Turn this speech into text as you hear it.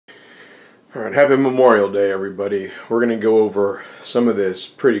All right, happy Memorial Day, everybody. We're going to go over some of this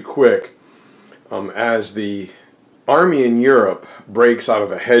pretty quick. As the army in Europe breaks out of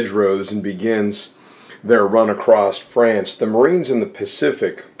the hedgerows and begins their run across France, the Marines in the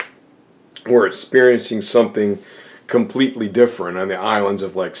Pacific were experiencing something completely different on the islands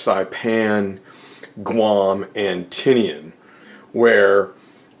of like Saipan, Guam, and Tinian, where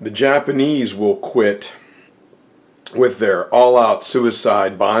the Japanese will quit with their all-out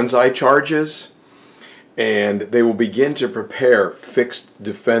suicide bonsai charges, and they will begin to prepare fixed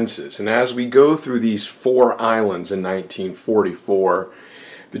defenses. And as we go through these 4 islands in 1944,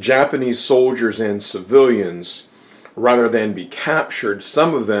 the Japanese soldiers and civilians, rather than be captured,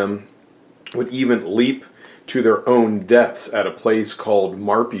 some of them would even leap to their own deaths at a place called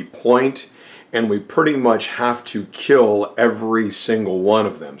Marpy Point, and we pretty much have to kill every single one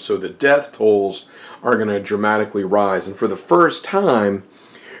of them. So the death tolls are going to dramatically rise. And for the first time,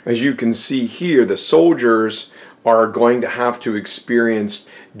 as you can see here, the soldiers are going to have to experience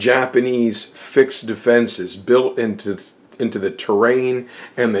Japanese fixed defenses built into the terrain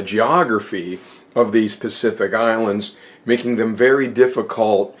and the geography of these Pacific islands, making them very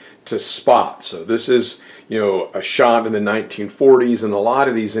difficult to spot. So this is, a shot in the 1940s, and a lot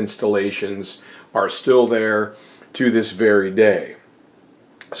of these installations are still there to this very day.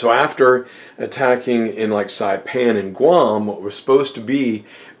 So after attacking in like Saipan and Guam, what was supposed to be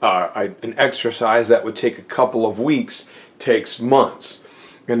an exercise that would take a couple of weeks takes months.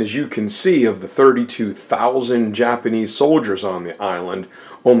 And as you can see, of the 32,000 Japanese soldiers on the island,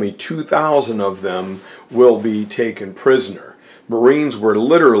 only 2,000 of them will be taken prisoner. Marines were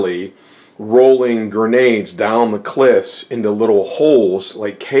literally rolling grenades down the cliffs into little holes,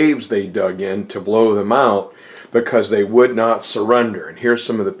 like caves they dug in, to blow them out, because they would not surrender. And here's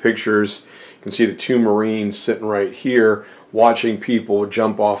some of the pictures. You can see the 2 Marines sitting right here watching people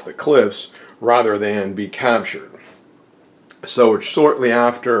jump off the cliffs rather than be captured. So it's shortly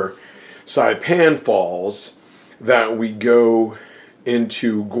after Saipan falls that we go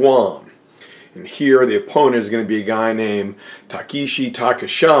into Guam. And here the opponent is going to be a guy named Takeshi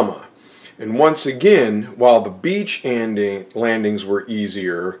Takashima. And once again, while the beach landings were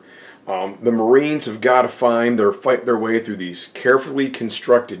easier, the Marines have got to fight their way through these carefully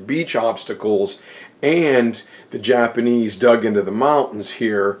constructed beach obstacles, and the Japanese dug into the mountains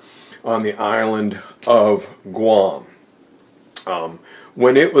here on the island of Guam.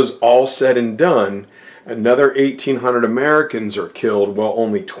 When it was all said and done, another 1,800 Americans are killed, while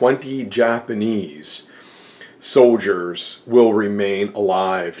only 20 Japanese soldiers will remain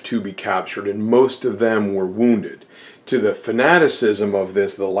alive to be captured, and most of them were wounded. To the fanaticism of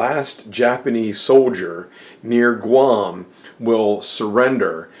this, the last Japanese soldier near Guam will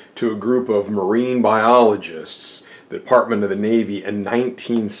surrender to a group of marine biologists, the Department of the Navy, in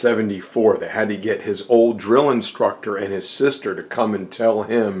 1974. They had to get his old drill instructor and his sister to come and tell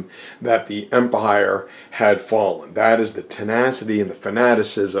him that the empire had fallen. That is the tenacity and the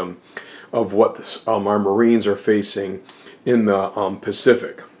fanaticism of what our Marines are facing in the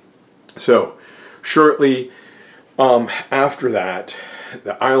Pacific. So, shortly after that,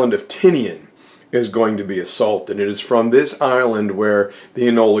 the island of Tinian is going to be assaulted. It is from this island where the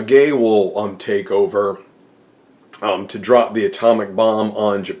Enola Gay will take over to drop the atomic bomb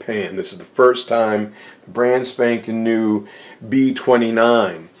on Japan. This is the first time the brand spanking new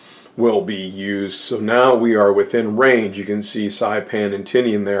B-29 will be used. So now we are within range. You can see Saipan and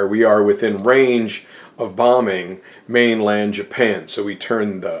Tinian there. We are within range of bombing mainland Japan. So we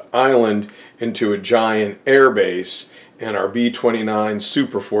turn the island into a giant air base, and our B-29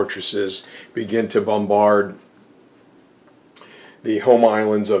 super fortresses begin to bombard the home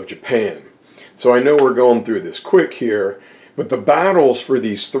islands of Japan. So I know we're going through this quick here, but the battles for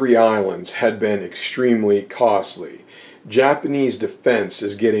these 3 islands had been extremely costly. Japanese defense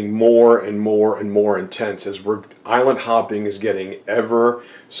is getting more and more and more intense as island hopping is getting ever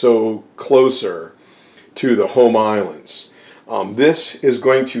so closer to the home islands. This is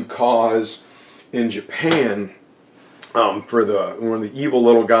going to cause in Japan, for one of the evil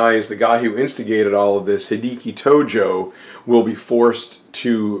little guys, the guy who instigated all of this, Hideki Tojo, will be forced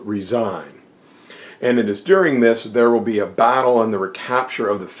to resign. And it is during this there will be a battle and the recapture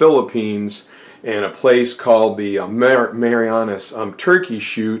of the Philippines and a place called the Marianas Turkey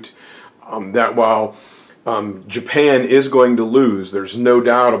Shoot, that while Japan is going to lose, there's no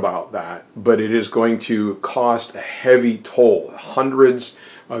doubt about that, but it is going to cost a heavy toll. Hundreds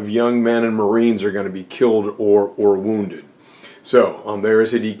of young men and Marines are going to be killed or wounded. So there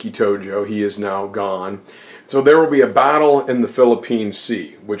is Hideki Tojo. He is now gone. So there will be a battle in the Philippine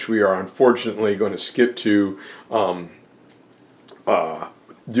Sea, which we are unfortunately going to skip to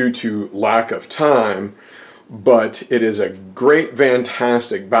due to lack of time, but it is a great,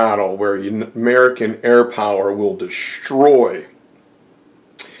 fantastic battle where American air power will destroy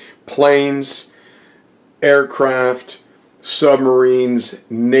planes, aircraft, submarines,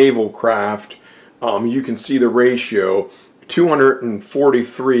 naval craft. You can see the ratio.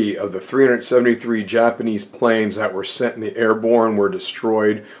 243 of the 373 Japanese planes that were sent in the airborne were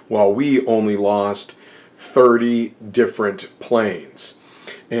destroyed, while we only lost 30 different planes.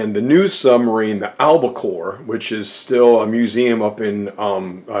 And the new submarine, the Albacore, which is still a museum up in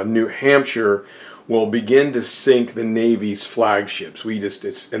New Hampshire, will begin to sink the Navy's flagships.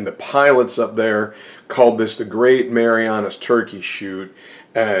 And the pilots up there called this the Great Marianas Turkey Shoot,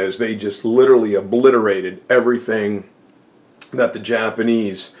 as they just literally obliterated everything that the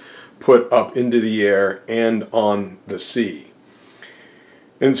Japanese put up into the air and on the sea.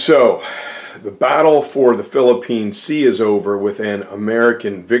 And so the battle for the Philippine Sea is over with an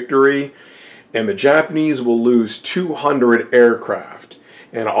American victory, and the Japanese will lose 200 aircraft.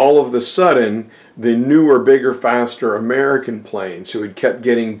 And all of a sudden, the newer, bigger, faster American planes, who had kept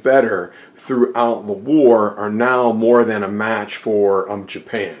getting better throughout the war, are now more than a match for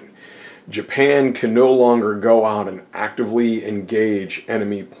Japan. Japan can no longer go out and actively engage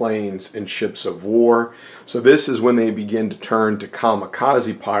enemy planes and ships of war. So this is when they begin to turn to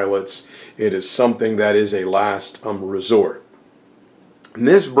kamikaze pilots. It is something that is a last resort. And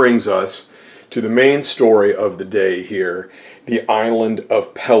this brings us to the main story of the day here, the island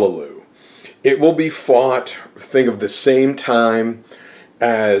of Peleliu. It will be fought, think of the same time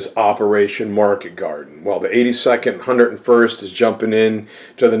as Operation Market Garden. While the 82nd and 101st is jumping in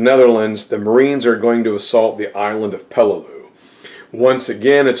to the Netherlands, the Marines are going to assault the island of Peleliu. Once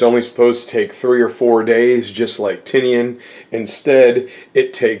again, it's only supposed to take 3 or 4 days, just like Tinian. Instead,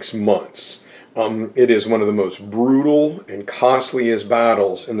 it takes months. It is one of the most brutal and costliest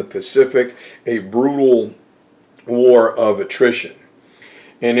battles in the Pacific, a brutal war of attrition.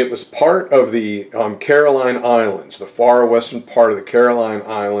 And it was part of the Caroline Islands, the far western part of the Caroline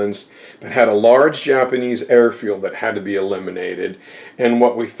Islands, that had a large Japanese airfield that had to be eliminated, and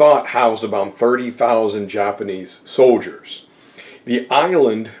what we thought housed about 30,000 Japanese soldiers. The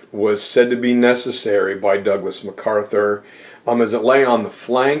island was said to be necessary by Douglas MacArthur as it lay on the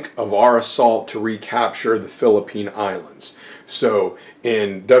flank of our assault to recapture the Philippine Islands. So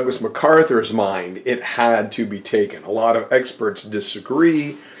in Douglas MacArthur's mind, it had to be taken. A lot of experts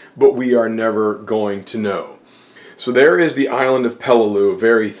disagree, but we are never going to know. So there is the island of Peleliu, a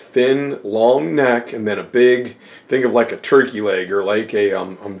very thin, long neck, and then a big, think of like a turkey leg or like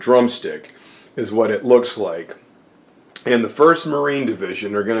a drumstick is what it looks like. And the 1st Marine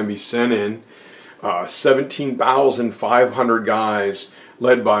Division are going to be sent in, 17,500 guys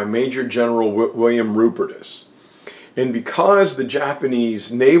led by Major General William Rupertus. And because the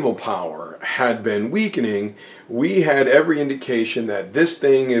Japanese naval power had been weakening, we had every indication that this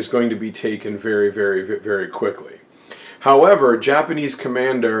thing is going to be taken very, very, very quickly. However, Japanese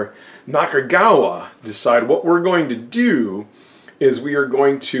commander Nakagawa decided what we're going to do is we are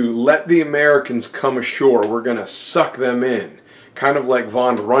going to let the Americans come ashore. We're going to suck them in. Kind of like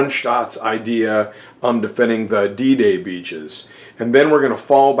von Rundstadt's idea defending the D-Day beaches. And then we're going to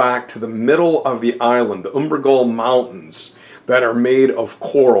fall back to the middle of the island, the Umbergol Mountains, that are made of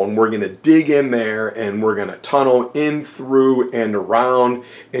coral. And we're going to dig in there and we're going to tunnel in, through, and around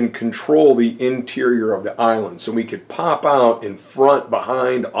and control the interior of the island. So we could pop out in front,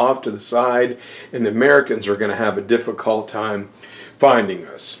 behind, off to the side, and the Americans are going to have a difficult time finding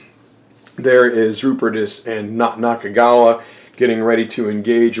us. There is Rupertus and Nakagawa getting ready to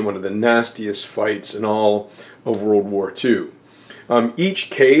engage in one of the nastiest fights in all of World War II. Each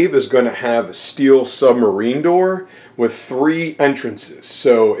cave is going to have a steel submarine door with 3 entrances.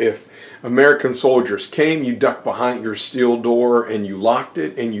 So if American soldiers came, you ducked behind your steel door and you locked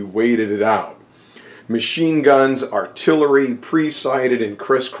it and you waited it out. Machine guns, artillery, pre-sighted and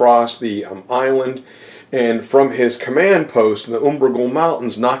crisscrossed the island. And from his command post in the Umbergol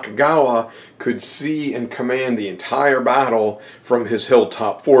Mountains, Nakagawa could see and command the entire battle from his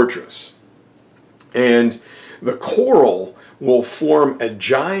hilltop fortress. And the coral will form a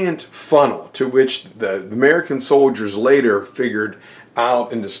giant funnel to which the American soldiers later figured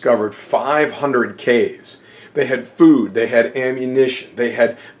out and discovered 500 caves. They had food, they had ammunition, they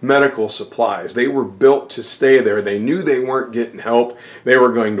had medical supplies. They were built to stay there. They knew they weren't getting help. They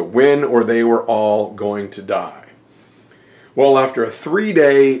were going to win or they were all going to die. Well, after a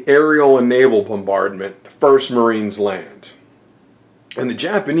 3-day aerial and naval bombardment, the 1st Marines land. And the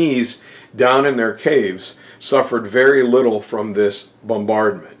Japanese, down in their caves, suffered very little from this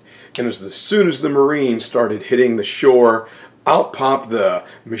bombardment. And as soon as the Marines started hitting the shore out popped the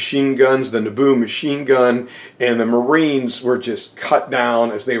machine guns, the Naboo machine gun, and the Marines were just cut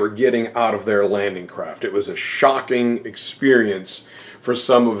down as they were getting out of their landing craft. It was a shocking experience for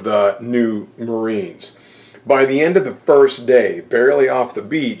some of the new Marines. By the end of the first day, barely off the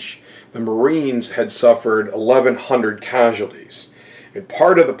beach, the Marines had suffered 1,100 casualties. And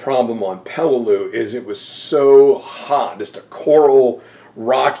part of the problem on Peleliu is it was so hot, just a coral,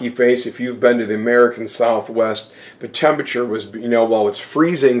 rocky face. If you've been to the American Southwest, the temperature was, while it's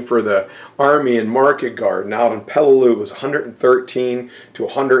freezing for the Army and Market Garden, out in Peleliu it was 113 to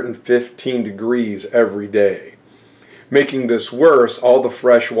 115 degrees every day. Making this worse, all the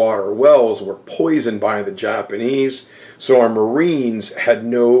freshwater wells were poisoned by the Japanese, so our Marines had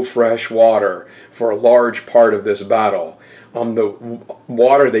no fresh water for a large part of this battle. The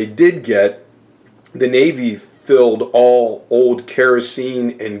water they did get, the Navy filled all old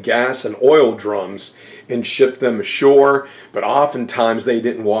kerosene and gas and oil drums and shipped them ashore, but oftentimes they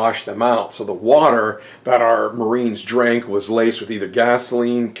didn't wash them out. So the water that our Marines drank was laced with either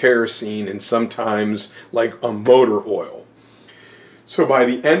gasoline, kerosene, and sometimes like a motor oil. So by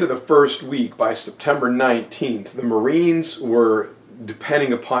the end of the first week, by September 19th, the Marines were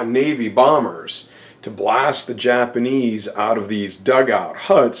depending upon Navy bombers to blast the Japanese out of these dugout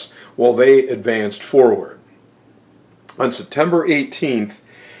huts while they advanced forward. On September 18th,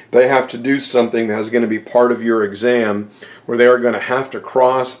 they have to do something that is going to be part of your exam, where they are going to have to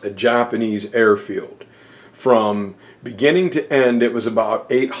cross a Japanese airfield. From beginning to end, it was about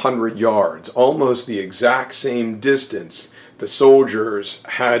 800 yards, almost the exact same distance the soldiers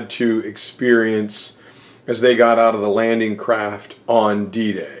had to experience as they got out of the landing craft on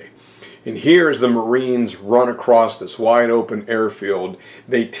D-Day. And here, as the Marines run across this wide open airfield,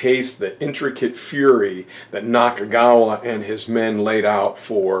 they taste the intricate fury that Nakagawa and his men laid out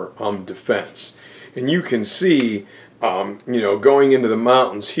for defense. And you can see, going into the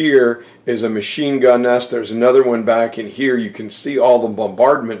mountains, here is a machine gun nest. There's another one back in here. You can see all the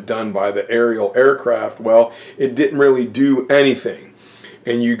bombardment done by the aerial aircraft. Well, it didn't really do anything.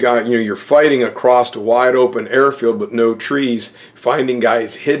 And you got, you're fighting across a wide open airfield with no trees, finding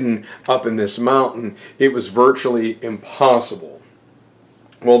guys hidden up in this mountain. It was virtually impossible.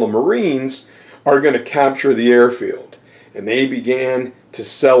 Well, the Marines are going to capture the airfield, and they began to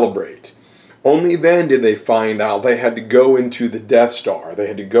celebrate. Only then did they find out they had to go into the Death Star. They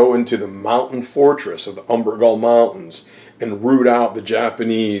had to go into the mountain fortress of the Umbergull Mountains and root out the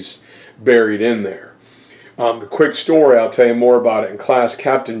Japanese buried in there. The quick story, I'll tell you more about it in class.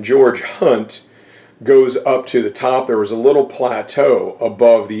 Captain George Hunt goes up to the top. There was a little plateau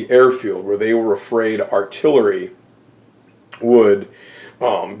above the airfield where they were afraid artillery would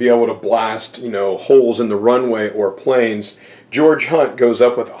be able to blast, holes in the runway or planes. George Hunt goes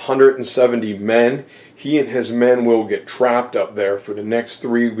up with 170 men. He and his men will get trapped up there for the next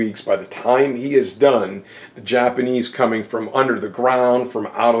 3 weeks. By the time he is done, the Japanese coming from under the ground, from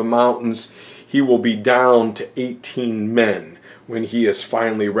out of the mountains, he will be down to 18 men when he is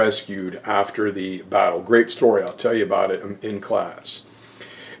finally rescued after the battle. Great story. I'll tell you about it in class.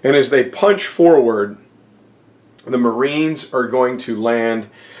 And as they punch forward, the Marines are going to land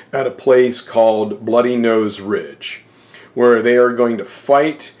at a place called Bloody Nose Ridge, where they are going to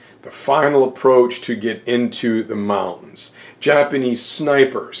fight the final approach to get into the mountains. Japanese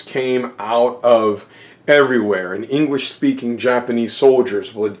snipers came out of everywhere, and English-speaking Japanese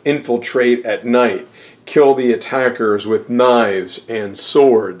soldiers would infiltrate at night, kill the attackers with knives and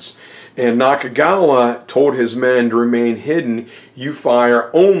swords. And Nakagawa told his men to remain hidden. You fire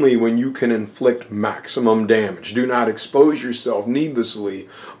only when you can inflict maximum damage. Do not expose yourself needlessly.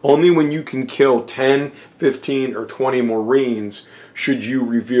 Only when you can kill 10, 15, or 20 Marines should you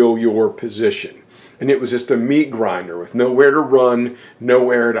reveal your position. And it was just a meat grinder with nowhere to run,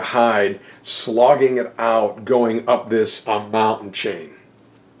 nowhere to hide, slogging it out, going up this mountain chain.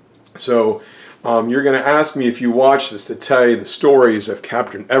 So you're going to ask me, if you watch this, to tell you the stories of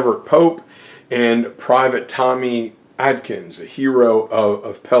Captain Everett Pope and Private Tommy Adkins, a hero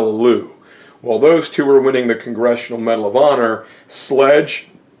of Peleliu. While those two were winning the Congressional Medal of Honor, Sledge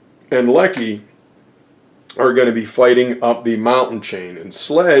and Leckie are going to be fighting up the mountain chain. And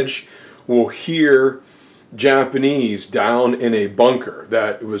Sledge will hear Japanese down in a bunker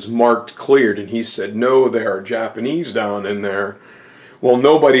that was marked cleared, and he said, no, there are Japanese down in there. Well,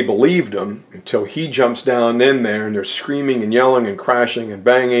 nobody believed him until he jumps down in there, and they're screaming and yelling and crashing and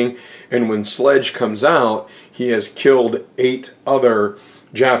banging. And when Sledge comes out, he has killed 8 other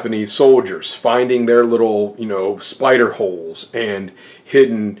Japanese soldiers, finding their little, spider holes and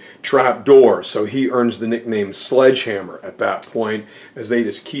hidden trap doors. So he earns the nickname Sledgehammer at that point, as they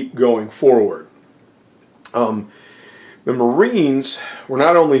just keep going forward. The Marines were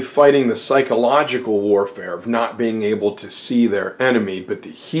not only fighting the psychological warfare of not being able to see their enemy, but the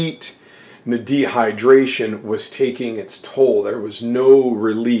heat and the dehydration was taking its toll. There was no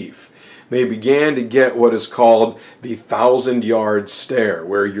relief. They began to get what is called the 1,000-yard stare,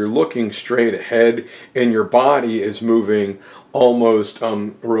 where you're looking straight ahead and your body is moving almost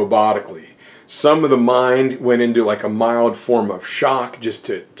robotically. Some of the mind went into like a mild form of shock just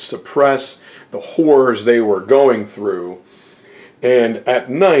to suppress the horrors they were going through. And at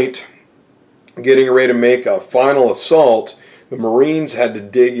night, getting ready to make a final assault, the Marines had to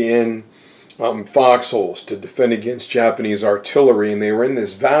dig in foxholes to defend against Japanese artillery, and they were in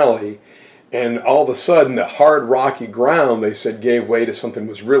this valley, and all of a sudden the hard rocky ground, they said, gave way to something that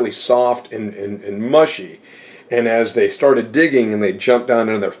was really soft and mushy. And as they started digging and they jumped down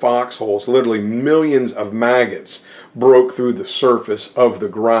into their foxholes, literally millions of maggots broke through the surface of the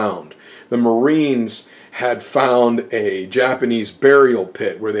ground. The Marines had found a Japanese burial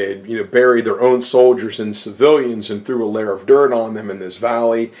pit where they had buried their own soldiers and civilians and threw a layer of dirt on them in this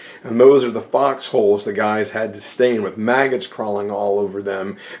valley. And those are the foxholes the guys had to stay in, with maggots crawling all over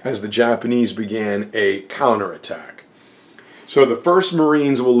them as the Japanese began a counterattack. So the 1st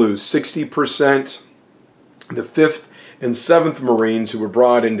Marines will lose 60%. The 5th and 7th Marines, who were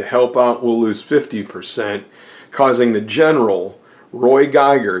brought in to help out, will lose 50%, causing the general, Roy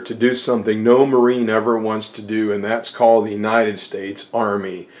Geiger, to do something no Marine ever wants to do, and that's call the United States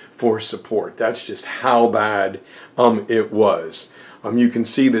Army for support. That's just how bad it was. You can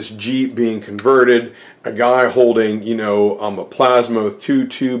see this Jeep being converted, a guy holding, a plasma with 2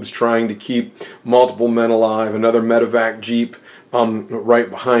 tubes trying to keep multiple men alive, another medevac Jeep right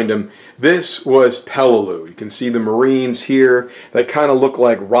behind him. This was Peleliu. You can see the Marines here. They kind of look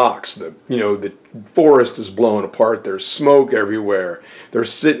like rocks. The forest is blowing apart. There's smoke everywhere. They're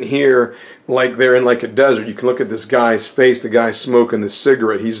sitting here like they're in like a desert. You can look at this guy's face. The guy's smoking the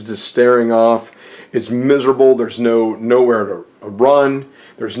cigarette. He's just staring off. It's miserable. There's nowhere to run.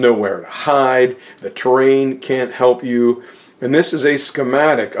 There's nowhere to hide. The terrain can't help you. And this is a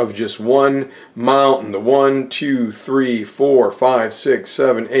schematic of just one mountain. The 1, 2, 3, 4, 5, 6,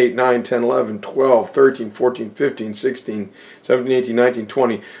 7, 8, 9, 10, 11, 12, 13, 14, 15, 16, 17, 18, 19,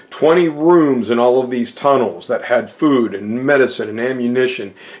 20. 20 rooms in all of these tunnels that had food and medicine and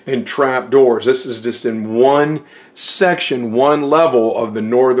ammunition and trap doors. This is just in one section, one level of the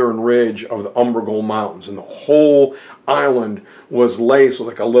northern ridge of the Umbergal Mountains. And the whole island was laced with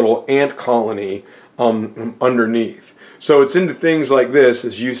like a little ant colony underneath. So it's into things like this,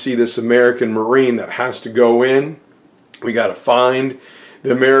 as you see this American Marine that has to go in. We got to find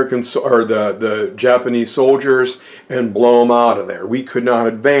the the Japanese soldiers and blow them out of there. We could not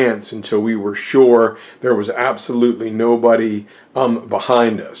advance until we were sure there was absolutely nobody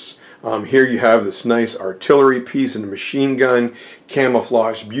behind us. Here you have this nice artillery piece and a machine gun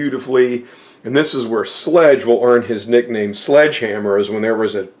camouflaged beautifully. And this is where Sledge will earn his nickname Sledgehammer, as when there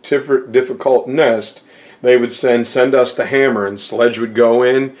was a difficult nest, they would send us the hammer, and Sledge would go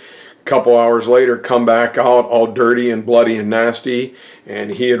in. A couple hours later, come back out all dirty and bloody and nasty, and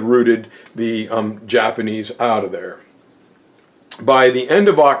he had rooted the Japanese out of there. By the end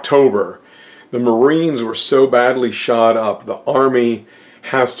of October, the Marines were so badly shot up, the Army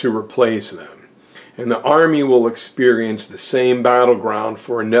has to replace them. And the Army will experience the same battleground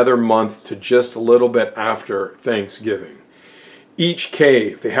for another month to just a little bit after Thanksgiving. Each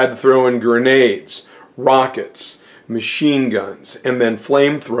cave, they had to throw in grenades, rockets, machine guns, and then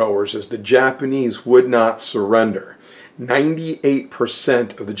flamethrowers, as the Japanese would not surrender.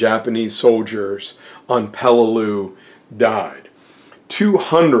 98% of the Japanese soldiers on Peleliu died.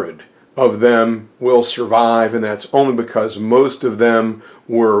 200 of them will survive, and that's only because most of them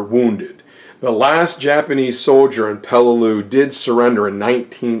were wounded. The last Japanese soldier in Peleliu did surrender in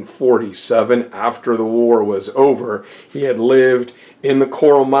 1947 after the war was over. He had lived in the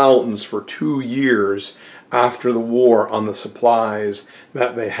Coral Mountains for 2 years after the war on the supplies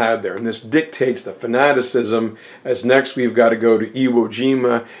that they had there. And this dictates the fanaticism, as next we've got to go to Iwo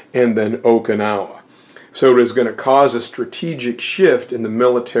Jima and then Okinawa. So it is going to cause a strategic shift in the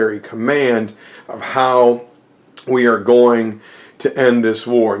military command of how we are going to end this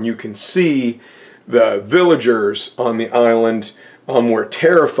war. And you can see the villagers on the island were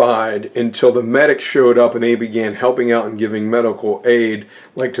terrified until the medics showed up and they began helping out and giving medical aid,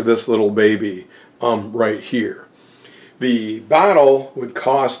 like to this little baby right here. The battle would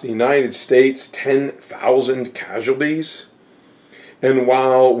cost the United States 10,000 casualties. And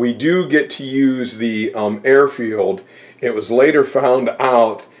while we do get to use the airfield, it was later found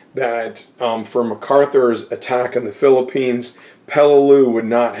out that for MacArthur's attack on the Philippines, Peleliu would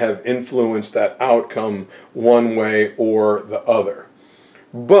not have influenced that outcome one way or the other.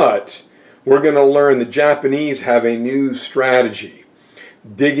 But we're going to learn the Japanese have a new strategy,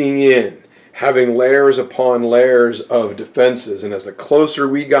 digging in, having layers upon layers of defenses, and as the closer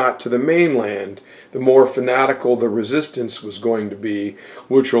we got to the mainland, the more fanatical the resistance was going to be,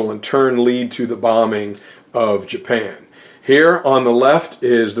 which will in turn lead to the bombing of Japan. Here on the left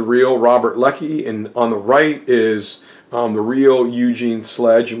is the real Robert Leckie, and on the right is the real Eugene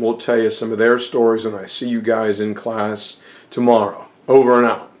Sledge, and we'll tell you some of their stories, and I see you guys in class tomorrow. Over and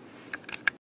out.